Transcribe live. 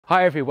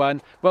Hi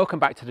everyone, welcome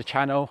back to the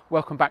channel,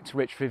 welcome back to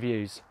Rich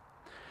Reviews.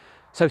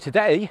 So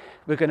today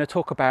we're going to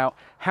talk about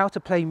how to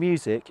play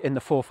music in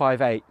the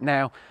 458.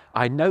 Now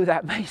I know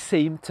that may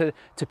seem to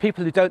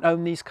people who don't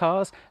own these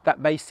cars, that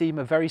may seem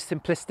a very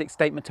simplistic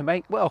statement to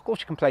make. Well, of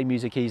course you can play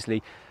music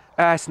easily.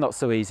 It's not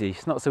so easy,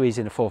 it's not so easy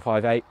in the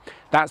 458.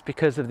 That's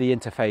because of the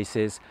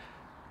interfaces.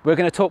 We're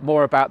going to talk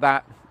more about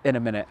that in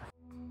a minute.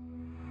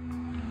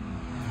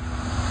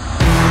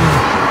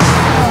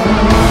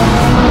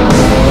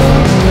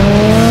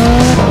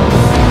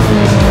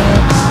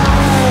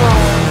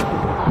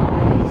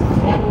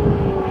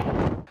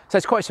 So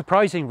it's quite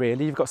surprising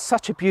really, you've got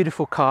such a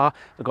beautiful car,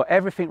 they've got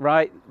everything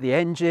right, the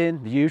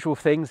engine, the usual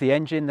things, the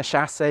engine, the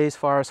chassis as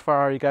far as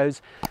Ferrari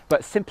goes, but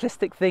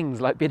simplistic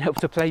things like being able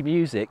to play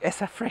music, it's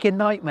a friggin'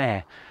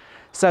 nightmare.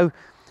 So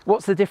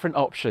what's the different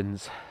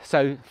options?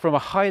 So from a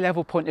high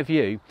level point of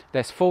view,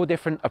 there's 4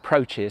 different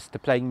approaches to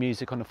playing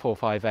music on the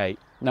 458.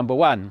 Number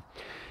 1,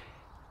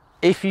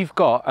 if you've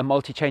got a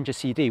multi-changer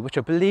CD, which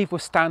I believe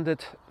was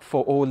standard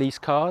for all these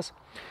cars,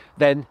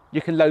 then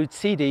you can load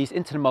CDs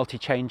into the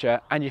multi-changer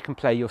and you can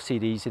play your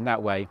CDs in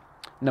that way.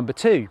 Number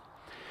 2,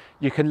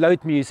 you can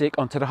load music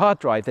onto the hard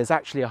drive. There's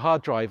actually a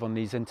hard drive on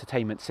these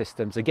entertainment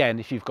systems. Again,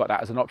 if you've got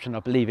that as an option, I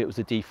believe it was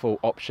a default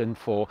option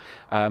for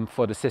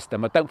the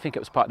system. I don't think it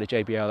was part of the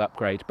JBL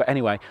upgrade, but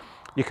anyway,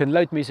 you can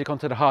load music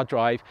onto the hard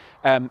drive,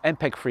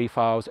 MPEG-3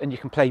 files, and you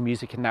can play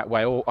music in that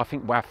way, or I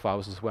think WAV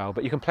files as well,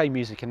 but you can play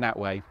music in that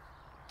way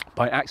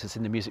by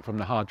accessing the music from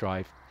the hard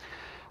drive.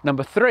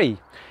 Number 3,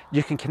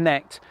 you can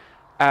connect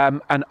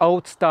an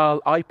old style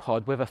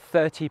iPod with a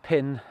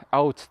 30-pin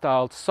old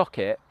style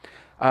socket.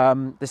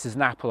 This is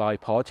an Apple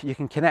iPod. You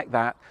can connect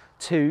that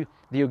to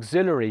the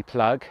auxiliary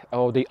plug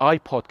or the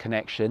iPod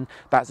connection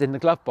that's in the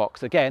glove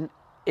box. Again,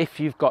 if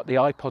you've got the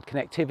iPod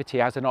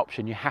connectivity as an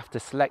option, you have to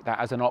select that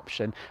as an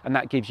option, and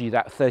that gives you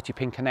that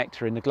 30-pin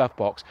connector in the glove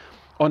box.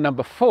 Or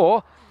number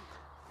 4,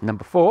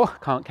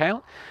 can't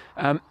count,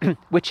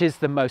 which is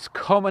the most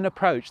common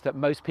approach that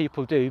most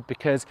people do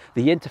because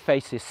the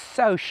interface is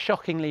so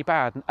shockingly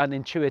bad and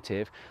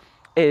unintuitive,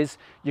 is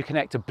you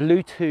connect a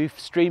Bluetooth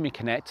streaming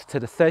connect to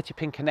the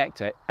 30-pin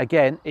connector.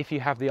 Again, if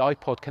you have the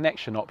iPod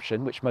connection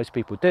option, which most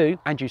people do,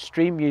 and you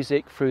stream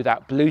music through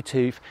that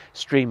Bluetooth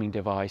streaming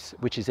device,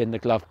 which is in the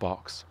glove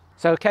box.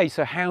 So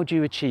how do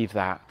you achieve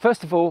that?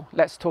 First of all,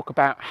 let's talk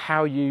about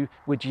how you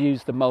would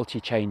use the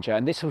multi-changer,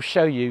 and this will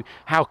show you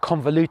how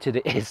convoluted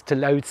it is to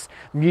load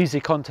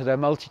music onto the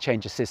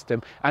multi-changer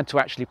system and to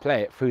actually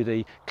play it through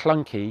the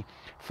clunky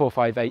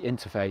 458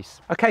 interface.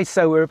 Okay,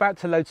 so we're about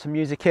to load some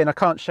music in. I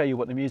can't show you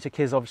what the music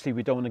is, obviously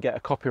we don't want to get a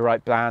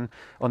copyright ban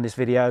on this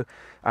video,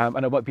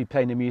 and I won't be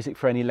playing the music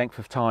for any length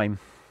of time.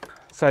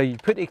 So you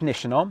put the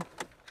ignition on.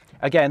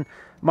 Again,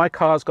 my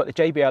car's got the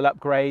JBL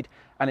upgrade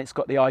and it's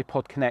got the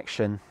iPod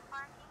connection.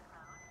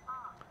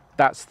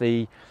 That's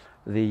the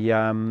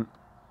webcam,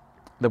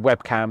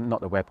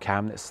 not the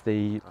webcam.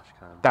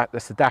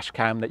 That's the dash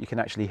cam that you can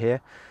actually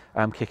hear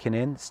kicking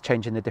in. It's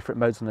changing the different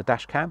modes on the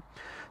dash cam.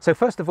 So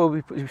first of all,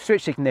 we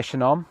switch the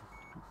ignition on.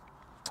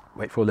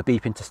 Wait for all the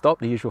beeping to stop,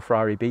 the usual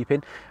Ferrari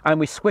beeping, and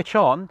we switch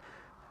on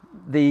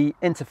the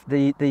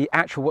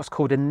actual what's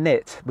called a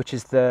NIT, which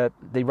is the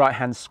right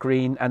hand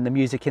screen and the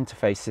music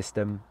interface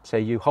system. So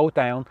you hold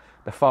down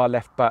the far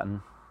left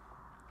button,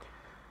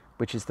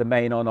 which is the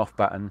main on-off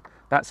button.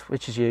 That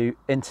switches you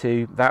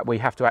into that where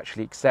you have to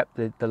actually accept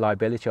the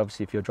liability,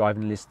 obviously, if you're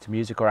driving and listening to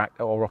music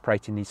or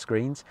operating these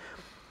screens.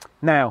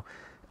 Now,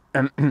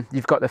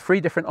 you've got the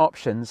 3 different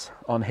options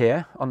on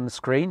here on the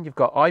screen. You've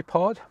got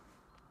iPod,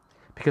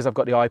 because I've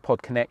got the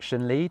iPod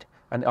connection lead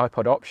and the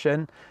iPod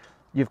option.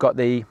 You've got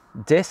the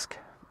disc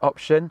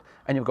option,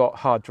 and you've got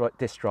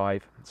disk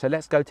drive. So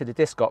let's go to the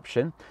disc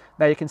option.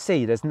 Now you can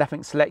see there's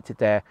nothing selected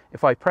there.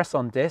 If I press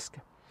on disc,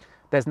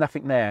 there's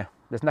nothing there.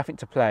 There's nothing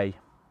to play.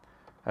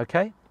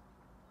 Okay?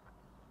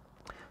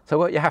 So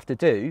what you have to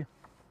do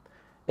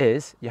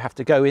is you have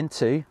to go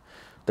into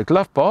the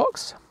glove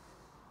box,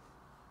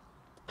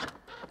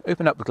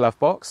 open up the glove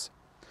box,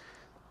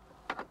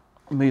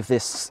 move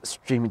this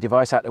streaming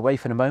device out of the way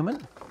for the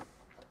moment.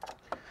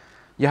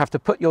 You have to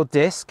put your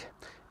disc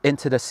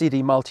into the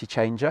CD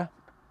multi-changer.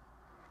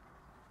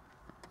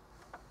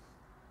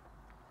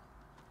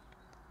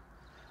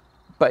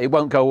 But it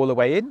won't go all the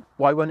way in.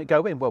 Why won't it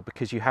go in? Well,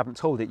 because you haven't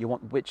told it you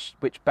want which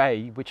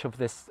bay, which of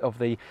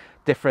the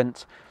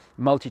different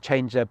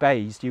multi-changer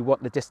bays do you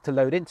want the disc to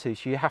load into.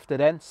 So you have to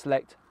then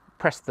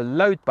press the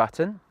load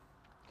button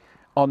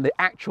on the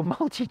actual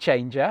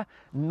multi-changer,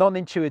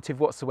 non-intuitive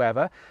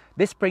whatsoever.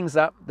 This brings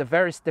up the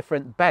various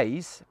different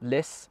bays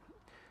lists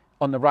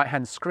on the right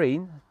hand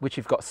screen, which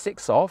you've got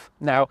 6 of.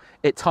 Now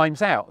it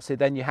times out, so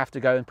then you have to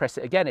go and press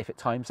it again if it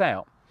times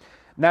out.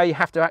 Now you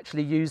have to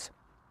actually use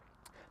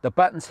the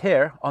buttons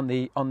here on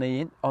the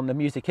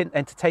music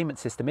entertainment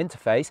system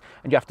interface,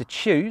 and you have to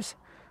choose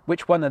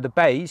which one of the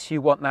bays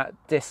you want that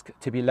disc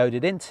to be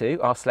loaded into.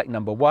 I'll select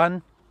number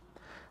 1.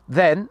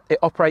 Then it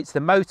operates the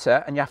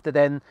motor, and you have to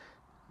then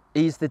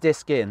ease the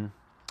disc in,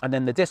 and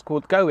then the disc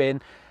will go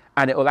in,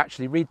 and it will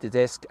actually read the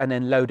disc and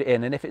then load it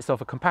in, and if it's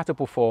of a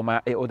compatible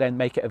format, it will then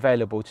make it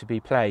available to be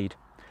played.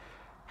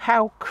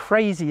 How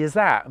crazy is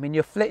that? I mean,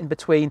 you're flitting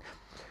between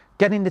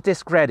getting the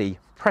disc ready,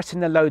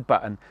 pressing the load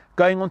button,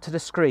 going onto the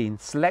screen,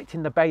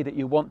 selecting the bay that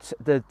you want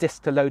the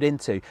disc to load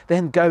into,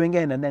 then going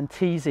in and then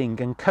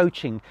teasing and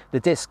coaching the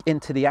disc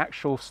into the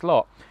actual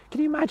slot.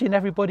 Can you imagine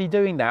everybody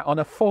doing that on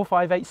a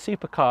 458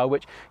 supercar,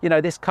 which, you know,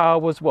 this car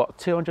was what,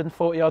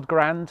 240 odd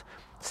grand,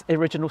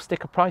 original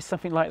sticker price,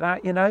 something like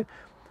that, you know?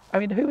 I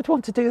mean, who would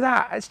want to do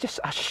that? It's just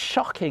a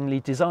shockingly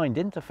designed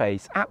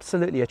interface,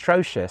 absolutely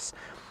atrocious.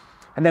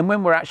 And then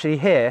when we're actually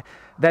here,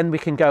 then we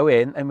can go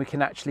in and we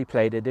can actually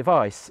play the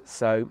device.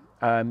 So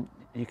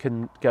you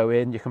can go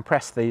in, you can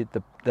press the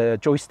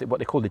joystick, what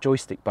they call the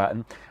joystick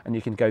button, and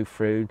you can go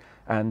through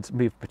and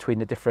move between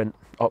the different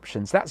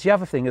options. That's the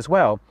other thing as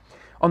well.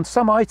 On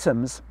some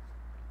items,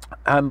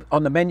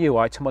 on the menu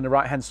item on the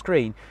right hand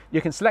screen,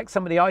 you can select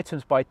some of the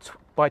items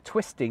by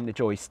twisting the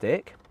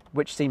joystick,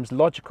 which seems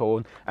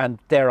logical and,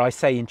 dare I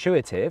say,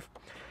 intuitive.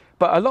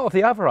 But a lot of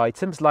the other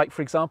items, like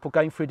for example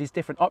going through these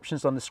different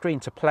options on the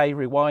screen to play,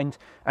 rewind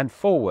and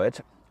forward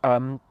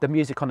the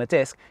music on a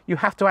disc, you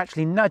have to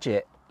actually nudge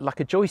it like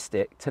a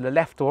joystick to the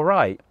left or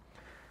right.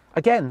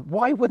 Again,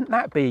 why wouldn't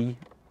that be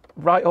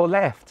right or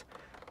left?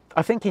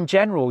 I think in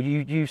general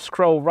you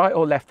scroll right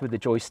or left with the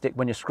joystick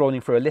when you're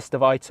scrolling through a list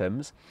of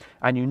items,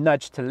 and you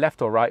nudge to the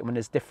left or right when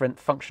there's different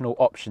functional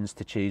options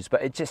to choose,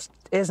 but it just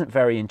isn't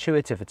very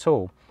intuitive at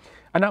all.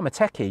 And I'm a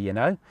techie, you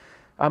know.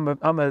 I'm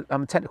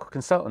a technical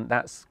consultant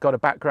that's got a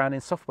background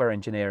in software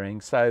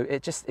engineering, so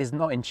it just is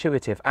not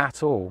intuitive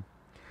at all.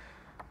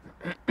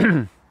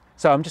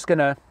 So I'm just going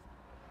to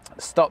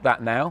stop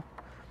that now,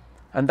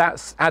 and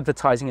that's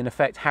advertising in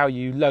effect how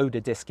you load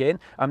a disc in.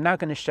 I'm now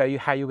going to show you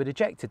how you would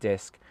eject a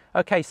disc.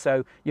 Okay,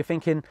 so you're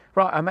thinking,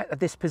 right, I'm at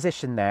this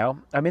position now,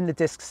 I'm in the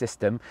disc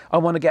system, I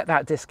want to get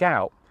that disc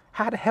out.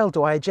 How the hell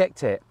do I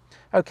eject it?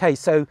 Okay,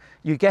 so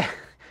you go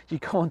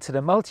onto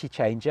the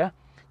multi-changer,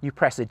 you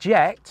press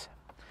eject,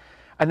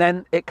 and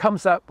then it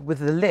comes up with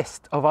the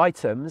list of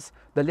items,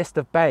 the list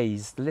of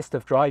bays, the list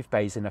of drive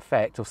bays in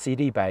effect, or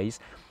CD bays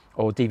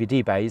or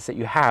DVD bays that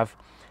you have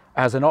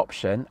as an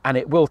option, and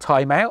it will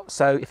time out.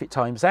 So if it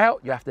times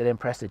out, you have to then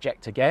press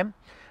eject again,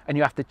 and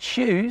you have to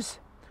choose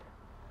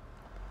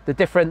the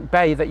different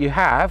bay that you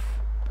have.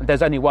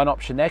 There's only one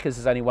option there because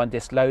there's only one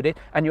disc loaded,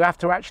 and you have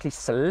to actually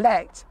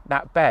select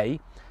that bay,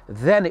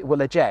 then it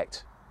will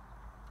eject.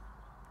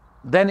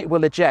 Then it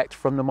will eject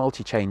from the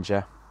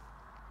multi-changer.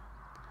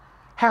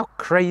 How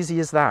crazy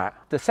is that?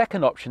 The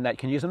second option that you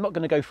can use, I'm not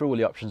going to go through all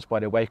the options by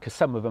the way, because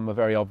some of them are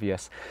very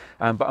obvious,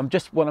 but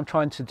what I'm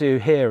trying to do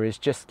here is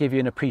just give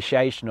you an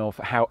appreciation of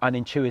how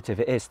unintuitive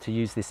it is to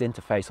use this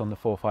interface on the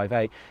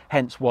 458,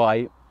 hence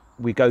why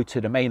we go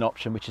to the main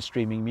option, which is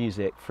streaming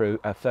music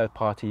through a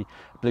third-party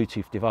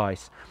Bluetooth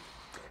device.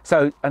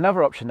 So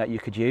another option that you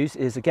could use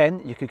is,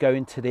 again, you could go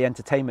into the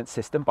entertainment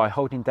system by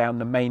holding down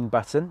the main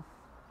button,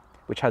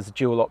 which has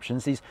dual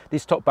options.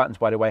 These top buttons,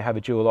 by the way, have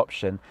a dual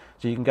option.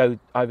 So you can go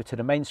either to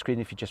the main screen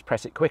if you just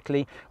press it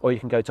quickly, or you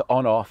can go to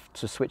on-off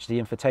to switch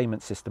the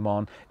infotainment system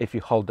on if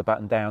you hold the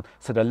button down.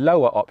 So the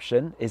lower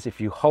option is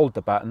if you hold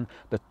the button,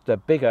 the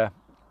bigger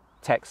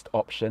text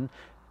option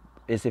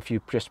is if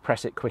you just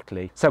press it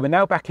quickly. So we're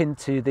now back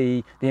into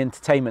the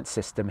entertainment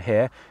system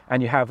here,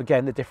 and you have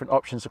again the different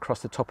options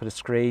across the top of the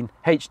screen: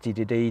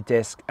 HDD,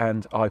 disc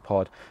and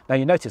iPod. Now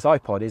you notice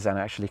iPod isn't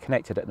actually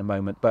connected at the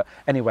moment, but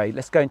anyway,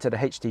 let's go into the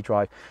HD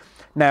drive.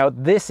 Now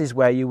this is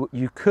where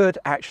you could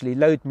actually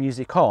load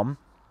music on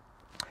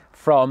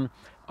from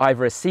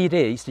either a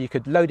CD, so you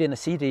could load in a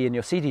CD in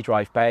your CD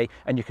drive bay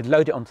and you could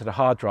load it onto the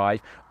hard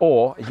drive,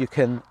 or you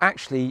can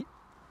actually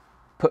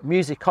put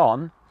music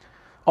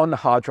on the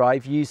hard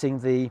drive using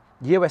the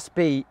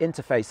USB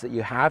interface that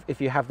you have if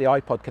you have the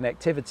iPod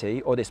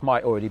connectivity, or this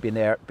might already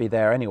be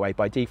there anyway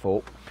by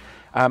default,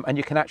 and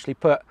you can actually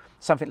put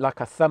something like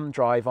a thumb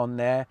drive on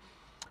there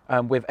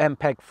with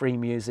MPEG-free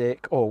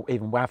music, or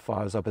even WAV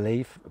files, I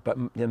believe, but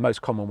the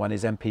most common one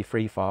is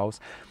MP3 files,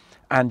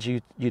 and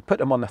you'd put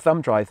them on the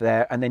thumb drive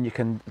there, and then you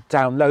can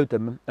download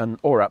them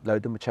or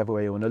upload them, whichever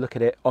way you want to look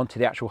at it, onto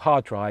the actual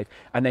hard drive,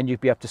 and then you'd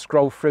be able to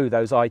scroll through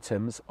those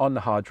items on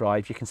the hard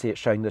drive. You can see it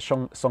showing the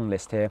song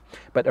list here,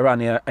 but there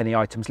aren't any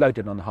items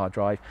loaded on the hard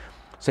drive,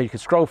 so you could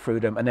scroll through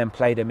them and then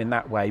play them in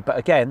that way. But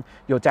again,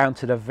 you're down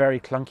to the very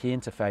clunky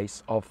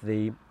interface of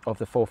the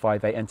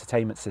 458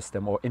 entertainment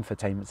system or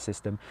infotainment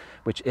system,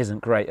 which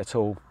isn't great at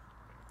all.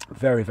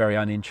 Very, very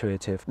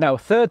unintuitive. Now, a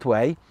third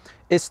way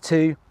is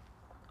to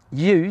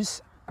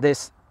use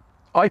this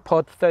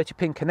iPod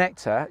 30-pin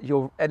connector.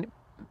 And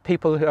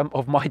people who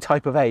of my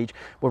type of age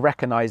will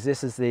recognize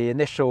this as the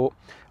initial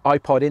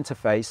iPod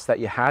interface that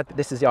you had.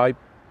 This is the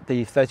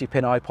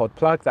 30-pin iPod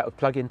plug that would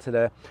plug into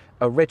the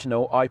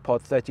original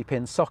iPod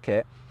 30-pin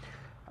socket.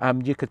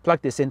 You could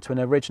plug this into an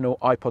original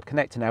iPod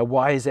connector. Now,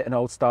 why is it an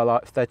old style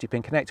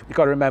 30-pin connector? You've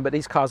got to remember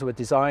these cars were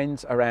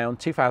designed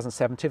around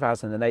 2007,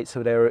 2008,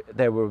 so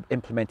they were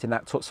implementing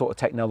that sort of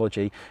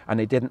technology, and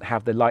they didn't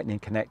have the lightning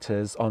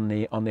connectors on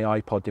the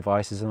iPod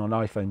devices and on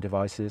iPhone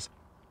devices.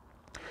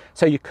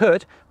 So you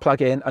could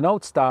plug in an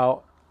old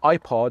style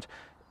iPod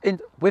in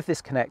with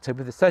this connector,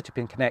 with the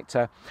 30-pin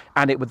connector,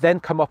 and it would then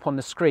come up on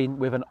the screen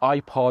with an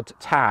iPod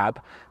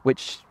tab,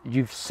 which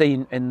you've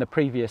seen in the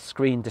previous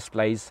screen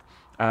displays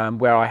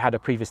where I had a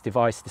previous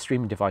device, the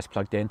streaming device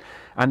plugged in,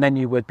 and then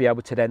you would be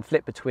able to then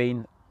flip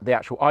between the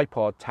actual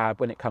iPod tab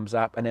when it comes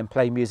up and then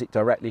play music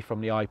directly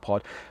from the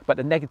iPod. But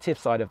the negative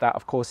side of that,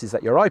 of course, is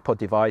that your iPod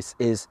device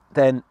is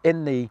then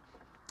in the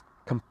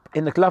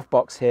glove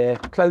box here,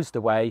 closed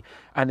away,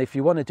 and if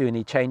you want to do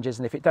any changes,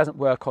 and if it doesn't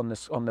work on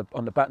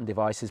the button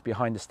devices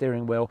behind the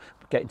steering wheel,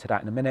 we'll get into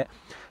that in a minute,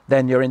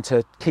 then you're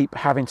into keep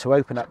having to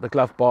open up the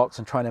glove box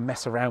and trying to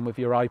mess around with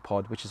your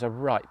iPod, which is a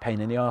right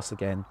pain in the arse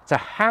again. So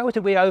how do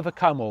we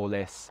overcome all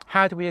this?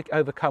 How do we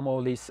overcome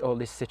all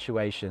this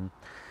situation?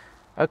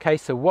 Okay,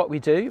 so what we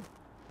do,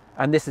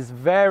 and this is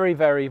very,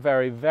 very,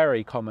 very,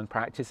 very common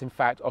practice, in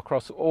fact,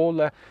 across all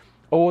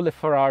the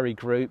Ferrari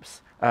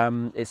groups,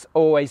 it's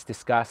always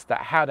discussed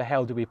that how the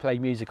hell do we play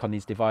music on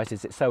these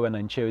devices? It's so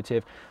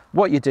unintuitive.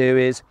 What you do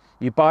is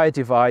you buy a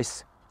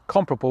device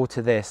comparable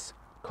to this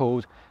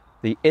called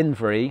the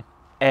Invery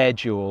Air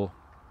Dual.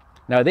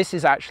 Now this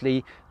is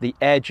actually the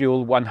Air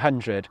Dual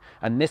 100,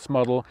 and this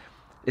model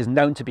is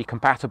known to be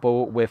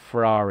compatible with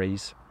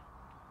Ferraris.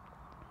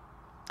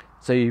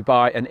 So you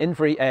buy an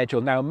Invery Air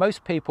Dual. Now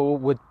most people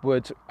would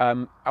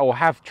or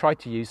have tried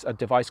to use a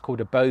device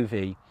called a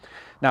Bovie.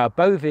 Now a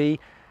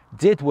Bovie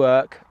did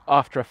work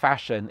after a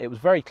fashion. It was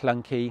very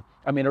clunky.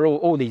 I mean,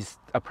 all these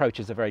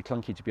approaches are very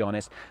clunky, to be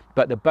honest,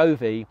 but the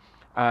Bovie,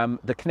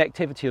 the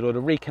connectivity or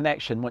the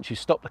reconnection once you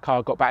stopped the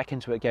car, got back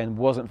into it again,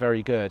 wasn't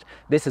very good.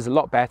 This is a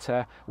lot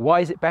better.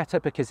 Why is it better?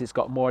 Because it's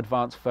got more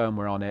advanced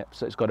firmware on it.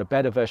 So it's got a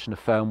better version of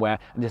firmware,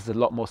 and this is a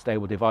lot more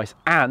stable device,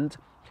 and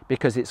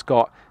because it's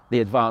got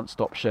the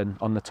advanced option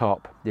on the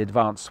top, the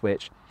advanced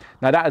switch.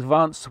 Now that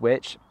advanced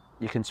switch,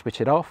 you can switch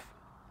it off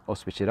or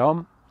switch it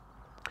on.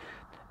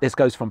 This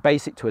goes from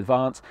basic to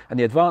advanced, and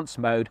the advanced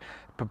mode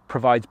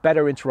provides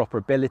better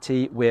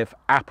interoperability with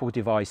Apple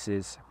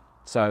devices.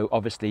 So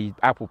obviously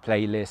Apple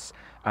playlists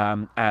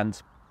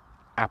and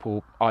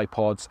Apple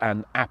iPods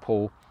and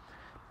Apple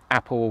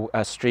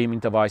streaming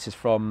devices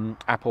from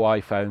Apple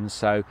iPhones.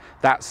 So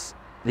that's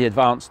the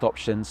advanced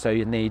option. So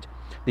you need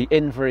the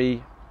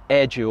Invery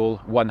Air Dual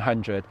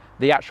 100.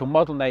 The actual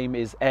model name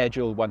is Air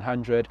Dual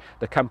 100.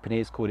 The company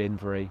is called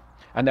Invery,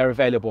 and they're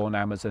available on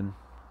Amazon.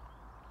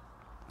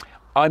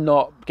 I'm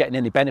not getting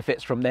any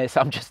benefits from this.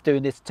 I'm just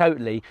doing this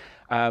totally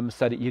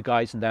so that you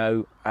guys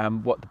know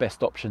what the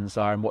best options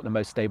are and what the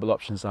most stable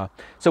options are.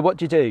 So what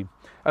do you do?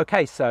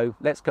 Okay, so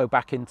let's go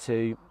back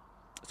into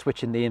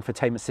switching the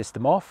infotainment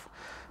system off.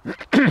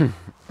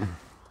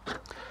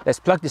 Let's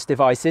plug this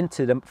device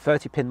into the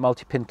 30-pin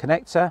multi-pin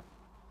connector.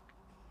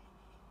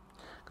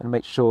 Going to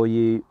make sure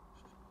I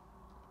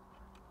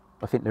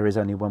think there is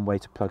only one way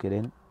to plug it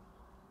in.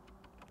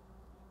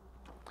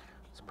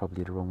 It's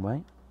probably the wrong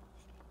way.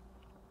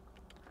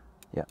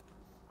 Yeah.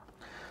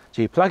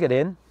 So you plug it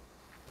in,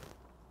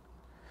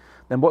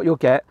 then what you'll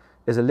get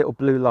is a little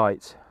blue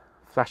light,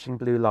 flashing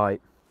blue light.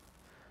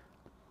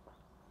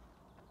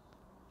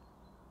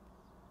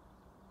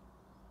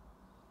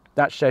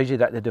 That shows you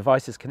that the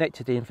device is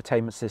connected to the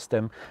infotainment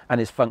system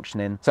and is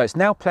functioning. So it's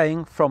now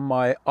playing from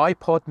my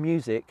iPod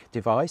music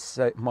device.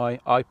 So it's now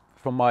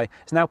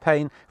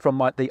playing from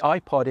the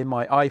iPod in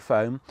my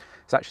iPhone.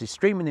 It's actually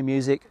streaming the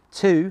music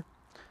to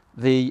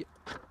the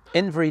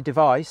Invery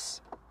device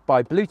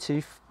by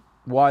Bluetooth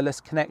wireless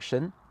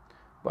connection,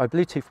 by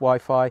Bluetooth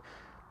Wi-Fi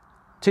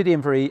to the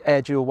Invery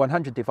Air Dual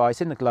 100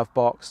 device in the glove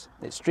box.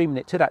 It's streaming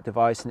it to that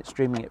device, and it's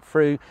streaming it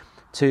through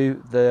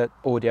to the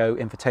audio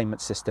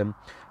infotainment system.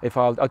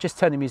 I'll just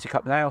turn the music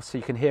up now so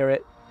you can hear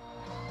it.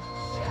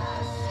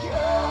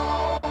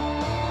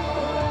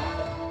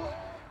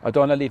 I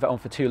don't want to leave it on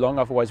for too long,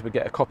 otherwise we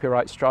get a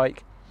copyright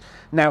strike.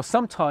 Now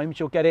sometimes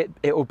you'll get it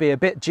will be a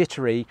bit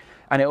jittery,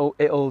 and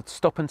it'll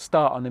stop and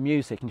start on the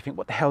music, and you think,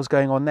 what the hell's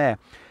going on there?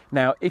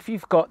 Now if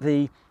you've got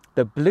the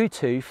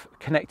Bluetooth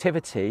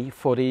connectivity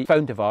for the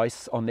phone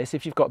device on this,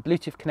 if you've got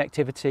Bluetooth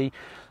connectivity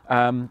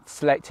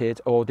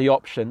selected, or the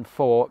option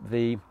for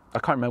the, I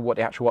can't remember what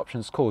the actual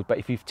option is called, but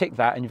if you've ticked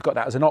that and you've got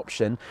that as an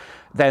option,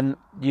 then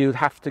you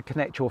have to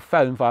connect your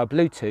phone via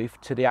Bluetooth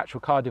to the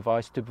actual car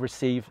device to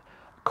receive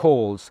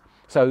calls.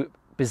 So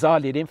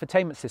bizarrely, the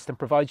infotainment system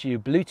provides you a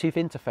Bluetooth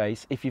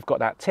interface, if you've got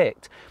that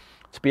ticked,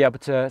 to be able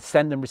to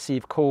send and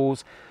receive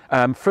calls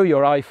through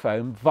your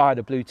iPhone via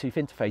the Bluetooth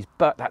interface,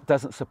 but that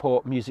doesn't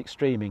support music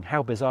streaming.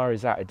 How bizarre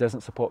is that? It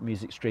doesn't support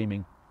music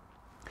streaming.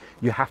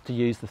 You have to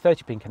use the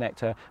 30-pin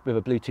connector with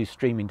a Bluetooth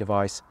streaming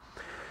device.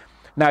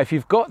 Now, if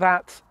you've got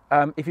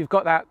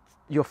that,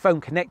 your phone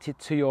connected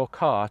to your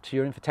car, to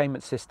your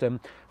infotainment system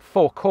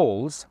for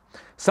calls,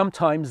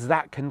 sometimes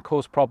that can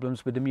cause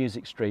problems with the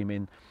music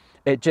streaming.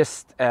 It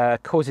just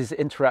causes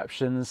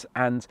interruptions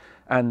and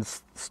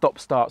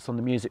stop-starts on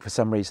the music for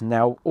some reason.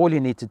 Now, all you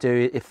need to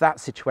do, if that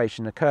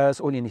situation occurs,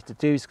 all you need to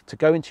do is to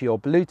go into your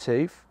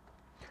Bluetooth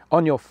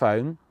on your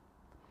phone,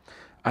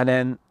 and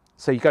then,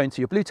 so you go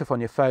into your Bluetooth on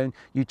your phone,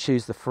 you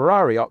choose the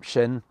Ferrari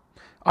option,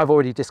 I've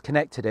already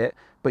disconnected it,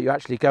 but you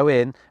actually go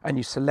in and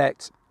you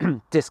select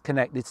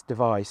disconnect this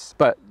device.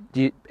 But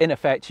in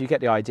effect, you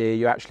get the idea.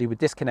 You actually would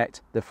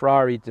disconnect the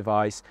Ferrari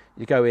device.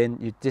 You go in,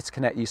 you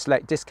disconnect, you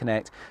select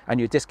disconnect, and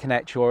you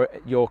disconnect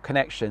your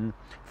connection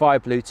via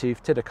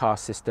Bluetooth to the car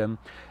system,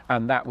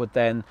 and that would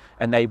then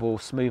enable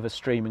smoother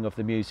streaming of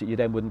the music. You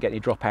then wouldn't get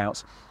any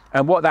dropouts.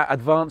 And what that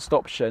advanced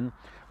option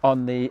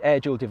on the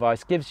AirDual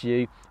device gives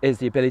you is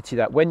the ability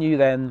that when you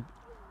then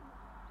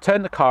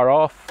turn the car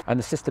off and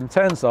the system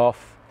turns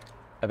off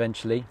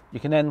eventually, you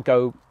can then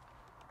go,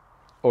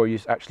 or you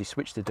actually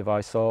switch the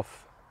device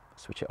off,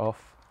 switch it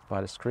off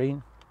via the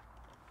screen.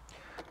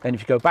 Then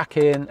if you go back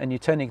in and you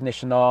turn the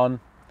ignition on,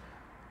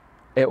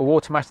 it will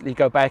automatically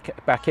go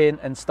back in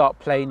and start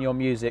playing your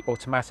music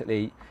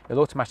automatically.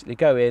 It'll automatically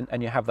go in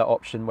and you have that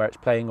option where it's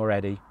playing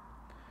already.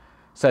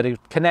 So the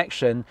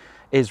connection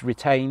is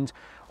retained,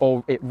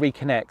 or it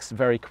reconnects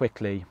very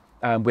quickly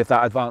with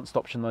that advanced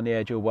option on the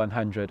AirDual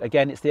 100.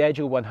 Again, it's the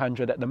AirDual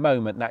 100 at the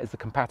moment. That is the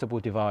compatible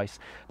device.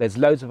 There's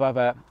loads of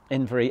other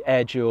Invery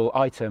AirDual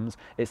items.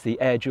 It's the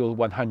AirDual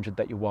 100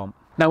 that you want.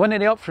 Now, one of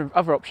the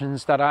other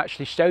options that I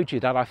actually showed you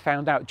that I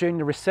found out during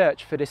the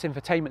research for this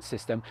infotainment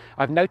system,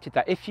 I've noted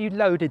that if you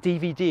load a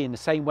DVD in the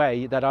same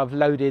way that I've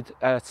loaded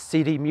a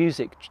CD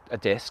music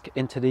disc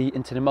into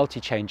the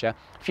multi-changer,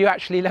 if you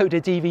actually load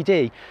a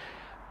DVD,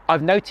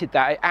 I've noted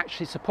that it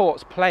actually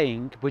supports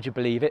playing, would you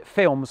believe it,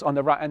 films on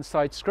the right hand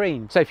side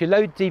screen. So if you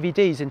load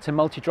DVDs into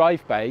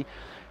multi-drive bay,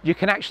 you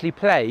can actually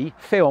play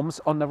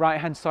films on the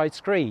right hand side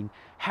screen.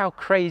 How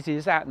crazy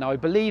is that? Now, I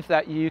believe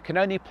that you can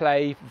only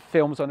play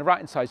films on the right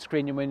hand side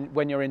screen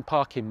when you're in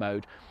parking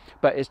mode,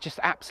 but it's just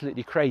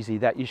absolutely crazy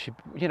that you should,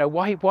 you know,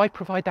 why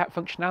provide that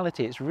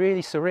functionality? It's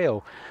really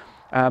surreal.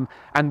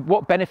 And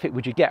what benefit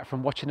would you get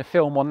from watching a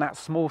film on that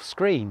small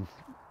screen?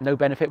 No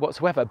benefit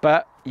whatsoever,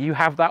 but you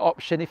have that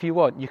option if you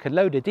want. You can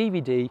load a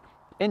DVD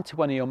into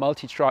one of your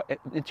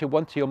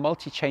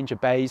multi-changer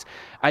bays,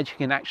 and you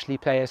can actually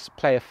play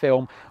a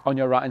film on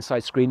your right hand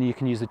side screen, and you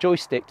can use the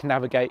joystick to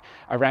navigate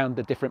around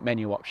the different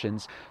menu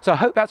options. So I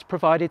hope that's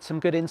provided some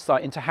good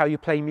insight into how you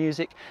play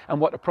music and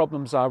what the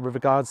problems are with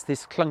regards to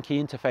this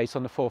clunky interface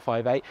on the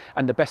 458,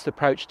 and the best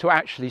approach to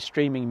actually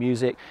streaming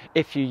music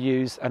if you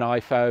use an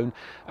iPhone,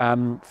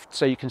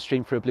 so you can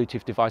stream through a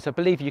Bluetooth device. I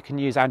believe you can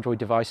use Android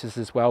devices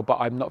as well, but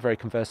I'm not very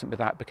conversant with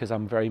that because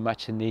I'm very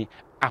much in the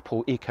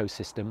Apple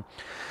ecosystem.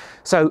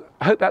 So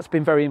I hope that's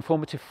been very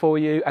informative for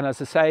you. And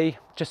as I say,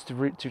 just to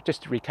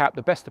recap,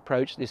 the best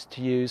approach is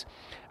to use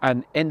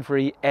an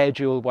Invery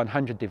AirDual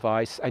 100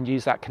 device and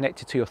use that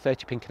connected to your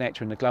 30-pin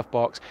connector in the glove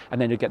box, and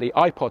then you get the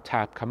iPod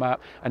tab come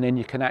up, and then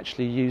you can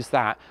actually use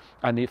that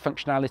and the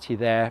functionality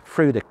there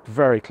through the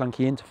very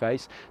clunky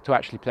interface to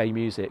actually play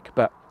music.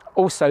 But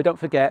also, don't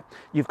forget,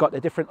 you've got the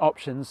different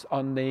options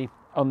on the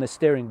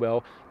steering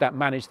wheel that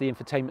manage the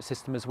infotainment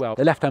system as well.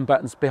 The left-hand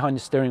buttons behind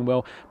the steering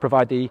wheel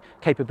provide the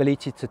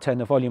capability to turn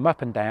the volume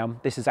up and down.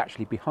 This is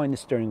actually behind the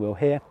steering wheel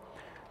here.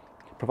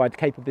 Provide the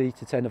capability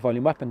to turn the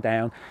volume up and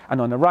down,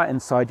 and on the right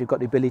hand side you've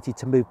got the ability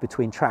to move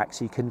between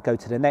tracks. You can go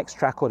to the next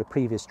track or the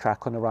previous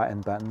track on the right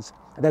hand buttons.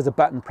 And there's a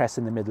button press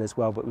in the middle as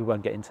well, but we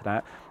won't get into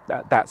that.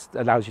 That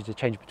allows you to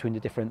change between the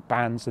different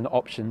bands and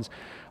options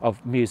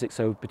of music,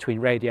 so between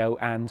radio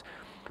and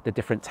the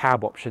different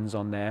tab options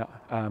on there,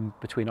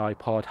 between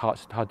iPod,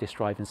 hard disk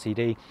drive and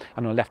CD.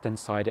 And on the left hand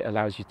side it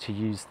allows you to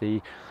use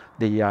the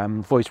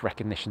voice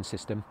recognition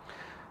system.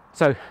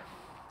 So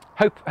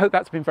hope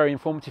that's been very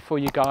informative for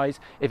you guys.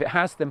 If it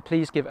has, then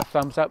please give it a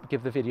thumbs up,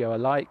 give the video a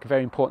like,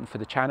 very important for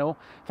the channel.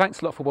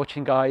 Thanks a lot for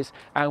watching guys,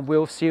 and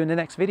we'll see you in the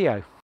next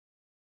video.